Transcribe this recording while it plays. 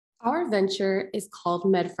Our venture is called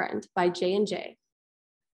MedFriend by J&J.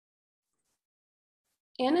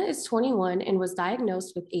 Anna is 21 and was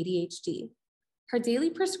diagnosed with ADHD. Her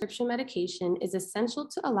daily prescription medication is essential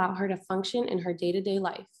to allow her to function in her day-to-day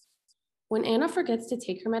life. When Anna forgets to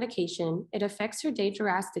take her medication, it affects her day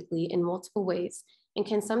drastically in multiple ways and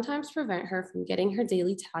can sometimes prevent her from getting her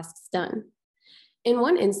daily tasks done. In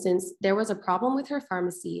one instance, there was a problem with her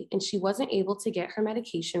pharmacy and she wasn't able to get her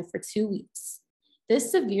medication for 2 weeks.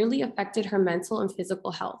 This severely affected her mental and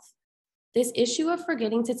physical health. This issue of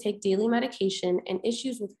forgetting to take daily medication and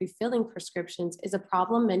issues with refilling prescriptions is a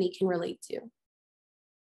problem many can relate to.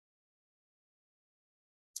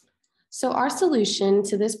 So our solution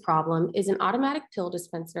to this problem is an automatic pill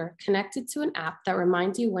dispenser connected to an app that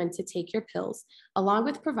reminds you when to take your pills, along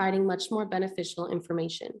with providing much more beneficial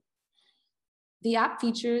information. The app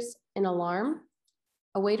features an alarm,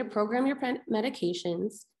 a way to program your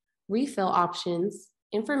medications, refill options,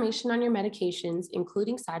 information on your medications,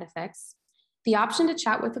 including side effects, the option to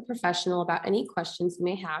chat with a professional about any questions you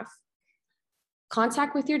may have,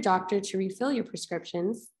 contact with your doctor to refill your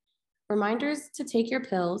prescriptions, reminders to take your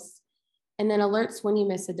pills, and then alerts when you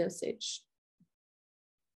miss a dosage.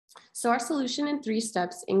 So our solution in 3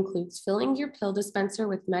 steps includes filling your pill dispenser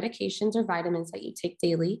with medications or vitamins that you take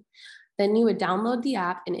daily. Then you would download the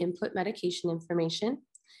app and input medication information.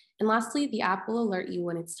 And lastly, the app will alert you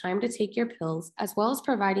when it's time to take your pills, as well as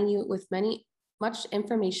providing you with much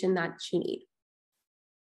information that you need.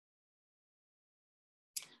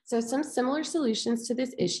 So some similar solutions to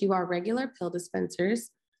this issue are regular pill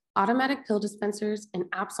dispensers, automatic pill dispensers, and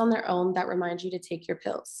apps on their own that remind you to take your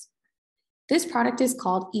pills. This product is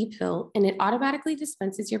called ePill, and it automatically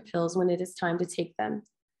dispenses your pills when it is time to take them.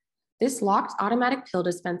 This locked automatic pill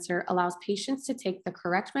dispenser allows patients to take the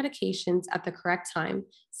correct medications at the correct time,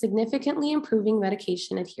 significantly improving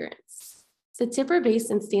medication adherence. The tipper-based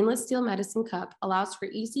and stainless steel medicine cup allows for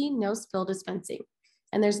easy, no-spill dispensing,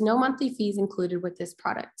 and there's no monthly fees included with this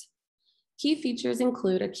product. Key features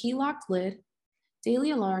include a key-locked lid, daily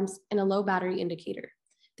alarms, and a low battery indicator.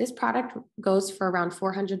 This product goes for around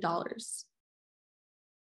 $400.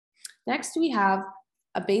 Next, we have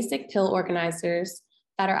a basic pill organizers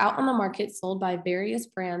that are out on the market sold by various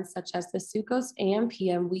brands such as the Sucos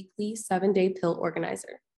AM/PM Weekly 7-Day Pill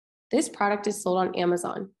Organizer. This product is sold on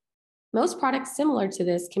Amazon. Most products similar to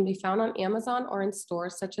this can be found on Amazon or in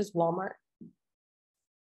stores such as Walmart.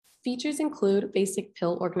 Features include basic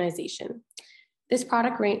pill organization. This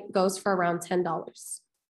product rate goes for around $10.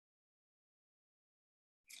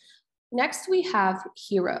 Next, we have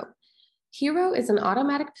Hero. Hero is an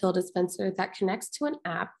automatic pill dispenser that connects to an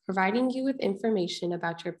app, providing you with information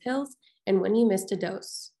about your pills and when you missed a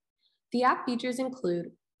dose. The app features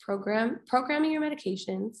include programming your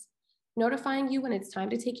medications, notifying you when it's time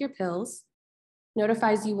to take your pills,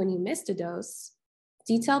 notifies you when you missed a dose,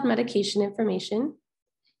 detailed medication information,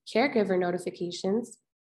 caregiver notifications,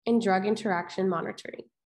 and drug interaction monitoring.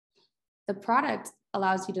 The product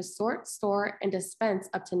allows you to sort, store, and dispense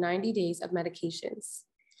up to 90 days of medications.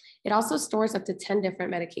 It also stores up to 10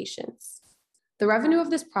 different medications. The revenue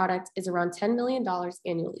of this product is around $10 million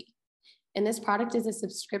annually, and this product is a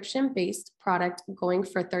subscription-based product going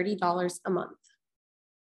for $30 a month.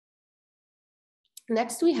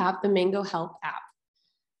 Next, we have the Mango Health app.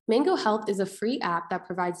 Mango Health is a free app that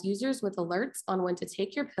provides users with alerts on when to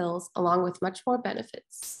take your pills, along with much more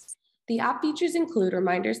benefits. The app features include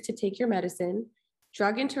reminders to take your medicine,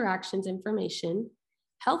 drug interactions information,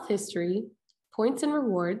 health history, points and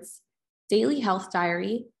rewards, daily health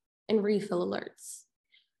diary, and refill alerts.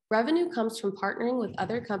 Revenue comes from partnering with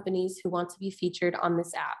other companies who want to be featured on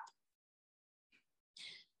this app.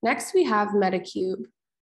 Next, we have MediCube.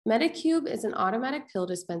 MediCube is an automatic pill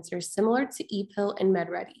dispenser similar to ePill and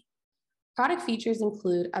MedReady. Product features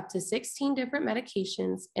include up to 16 different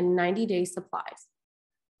medications and 90-day supplies.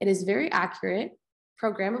 It is very accurate,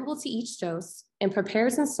 programmable to each dose, and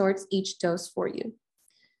prepares and sorts each dose for you.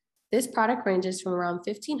 This product ranges from around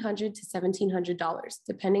 $1,500 to $1,700,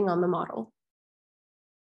 depending on the model.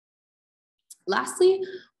 Lastly,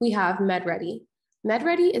 we have MedReady.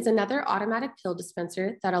 MedReady is another automatic pill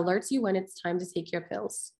dispenser that alerts you when it's time to take your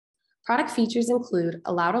pills. Product features include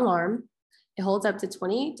a loud alarm, it holds up to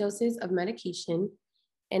 28 doses of medication,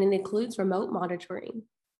 and it includes remote monitoring.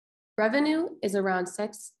 Revenue is around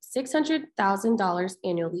 $600,000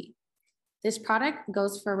 annually. This product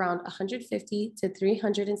goes for around $150 to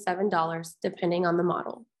 $307, depending on the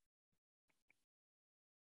model.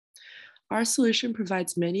 Our solution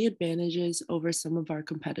provides many advantages over some of our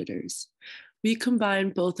competitors. We combine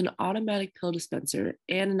both an automatic pill dispenser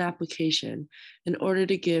and an application in order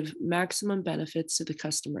to give maximum benefits to the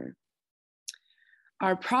customer.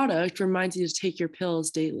 Our product reminds you to take your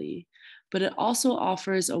pills daily, but it also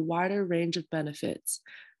offers a wider range of benefits,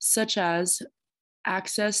 such as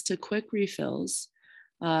access to quick refills,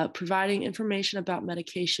 providing information about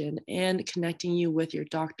medication, and connecting you with your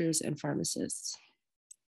doctors and pharmacists.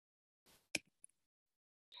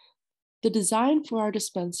 The design for our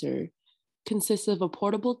dispenser consists of a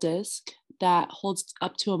portable disc that holds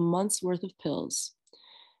up to a month's worth of pills.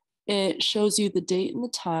 It shows you the date and the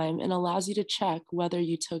time and allows you to check whether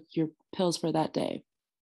you took your pills for that day.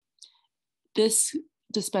 This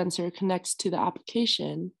dispenser connects to the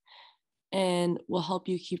application and will help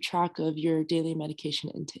you keep track of your daily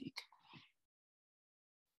medication intake.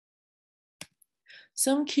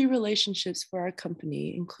 Some key relationships for our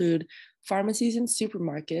company include pharmacies and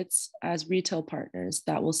supermarkets as retail partners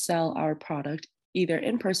that will sell our product either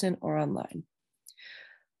in person or online.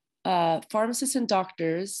 Pharmacists and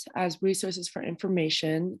doctors as resources for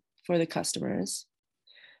information for the customers,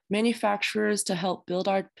 manufacturers to help build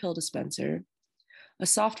our pill dispenser, a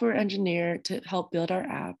software engineer to help build our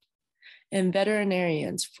app, and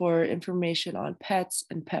veterinarians for information on pets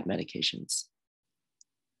and pet medications.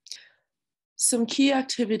 Some key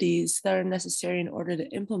activities that are necessary in order to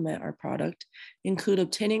implement our product include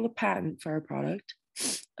obtaining a patent for our product,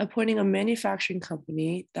 appointing a manufacturing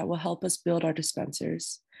company that will help us build our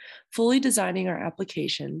dispensers, fully designing our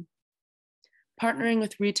application, partnering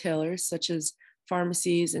with retailers such as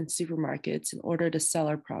pharmacies and supermarkets in order to sell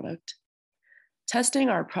our product, testing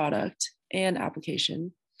our product and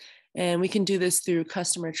application. And we can do this through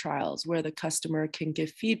customer trials where the customer can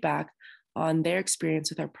give feedback on their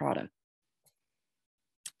experience with our product.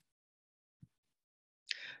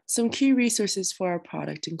 Some key resources for our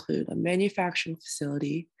product include a manufacturing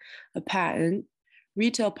facility, a patent,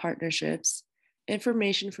 retail partnerships,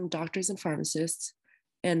 information from doctors and pharmacists,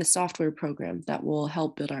 and a software program that will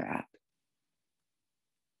help build our app.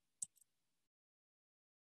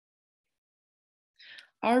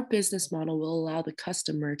 Our business model will allow the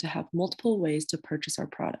customer to have multiple ways to purchase our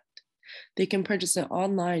product. They can purchase it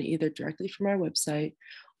online either directly from our website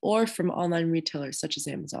or from online retailers such as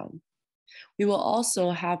Amazon. We will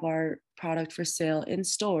also have our product for sale in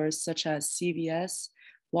stores such as CVS,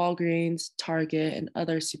 Walgreens, Target, and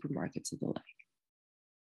other supermarkets of the like.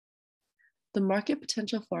 The market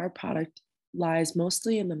potential for our product lies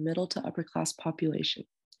mostly in the middle to upper class population.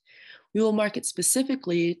 We will market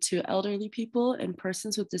specifically to elderly people and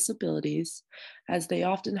persons with disabilities, as they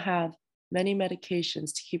often have many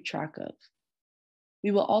medications to keep track of.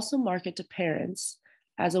 We will also market to parents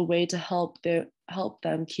as a way to help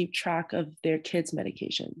them keep track of their kids'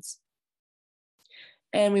 medications.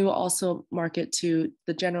 And we will also market to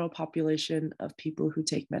the general population of people who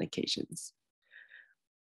take medications.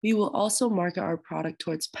 We will also market our product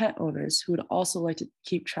towards pet owners who would also like to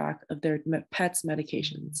keep track of their pets'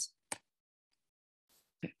 medications.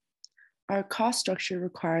 Our cost structure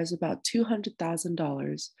requires about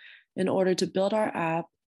 $200,000 in order to build our app,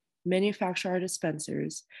 manufacture our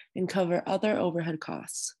dispensers, and cover other overhead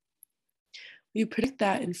costs. We predict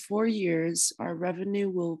that in 4 years, our revenue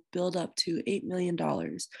will build up to $8 million,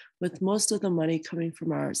 with most of the money coming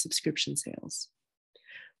from our subscription sales.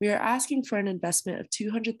 We are asking for an investment of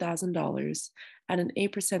 $200,000 at an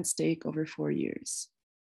 8% stake over 4 years.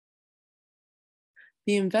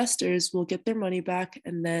 The investors will get their money back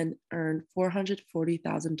and then earn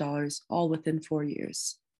 $440,000 all within 4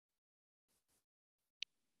 years.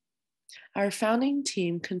 Our founding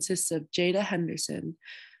team consists of Jada Henderson,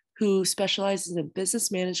 who specializes in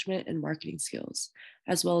business management and marketing skills,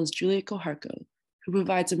 as well as Julia Koharko, who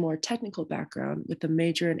provides a more technical background with a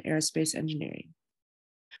major in aerospace engineering.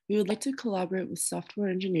 We would like to collaborate with software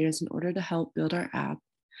engineers in order to help build our app,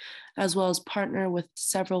 as well as partner with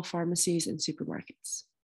several pharmacies and supermarkets.